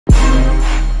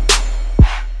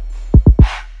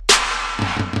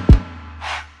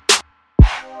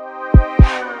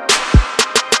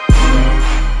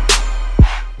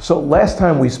So last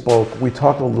time we spoke, we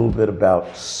talked a little bit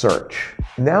about search.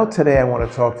 Now today I want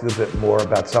to talk to you a bit more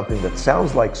about something that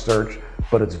sounds like search,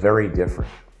 but it's very different.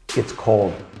 It's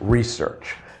called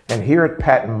research. And here at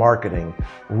Patent Marketing,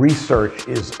 research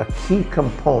is a key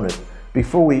component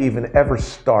before we even ever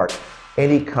start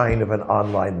any kind of an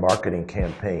online marketing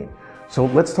campaign. So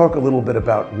let's talk a little bit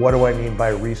about what do I mean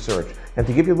by research. And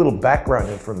to give you a little background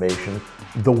information,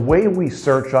 the way we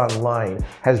search online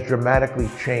has dramatically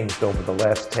changed over the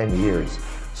last 10 years.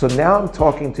 So now I'm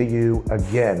talking to you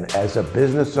again as a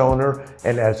business owner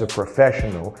and as a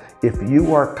professional. If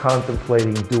you are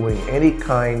contemplating doing any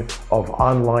kind of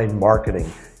online marketing,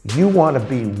 you want to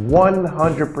be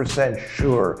 100%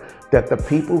 sure that the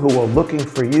people who are looking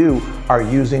for you are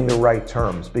using the right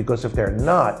terms, because if they're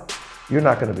not, you're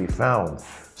not going to be found.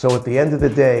 So at the end of the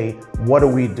day, what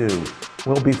do?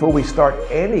 Well, before we start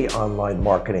any online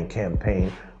marketing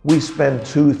campaign, we spend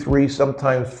 2, 3,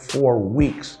 sometimes 4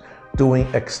 weeks doing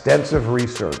extensive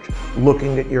research,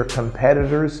 looking at your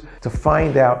competitors to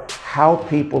find out how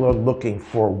people are looking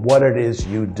for what it is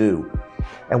you do.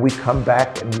 And we come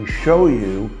back and we show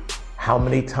you how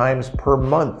many times per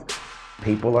month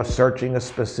people are searching a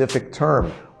specific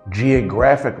term,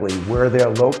 geographically where they're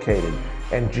located.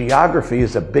 And geography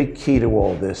is a big key to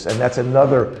all this, and that's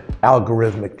another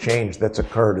algorithmic change that's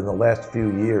occurred in the last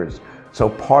few years. So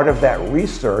part of that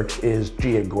research is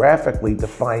geographically to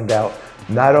find out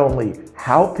not only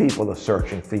how people are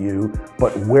searching for you,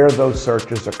 but where those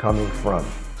searches are coming from.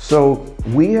 So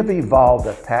we have evolved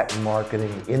at Patent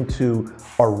Marketing into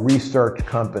a research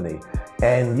company.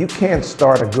 And you can't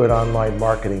start a good online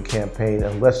marketing campaign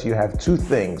unless you have 2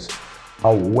 things: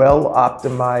 a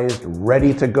well-optimized,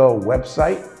 ready-to-go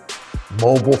website,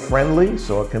 mobile-friendly,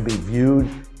 so it can be viewed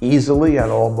easily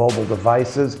on all mobile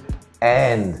devices,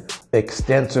 and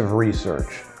extensive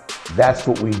research. That's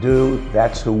what we do,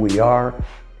 that's who we are,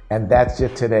 and that's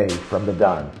it today from the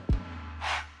Don.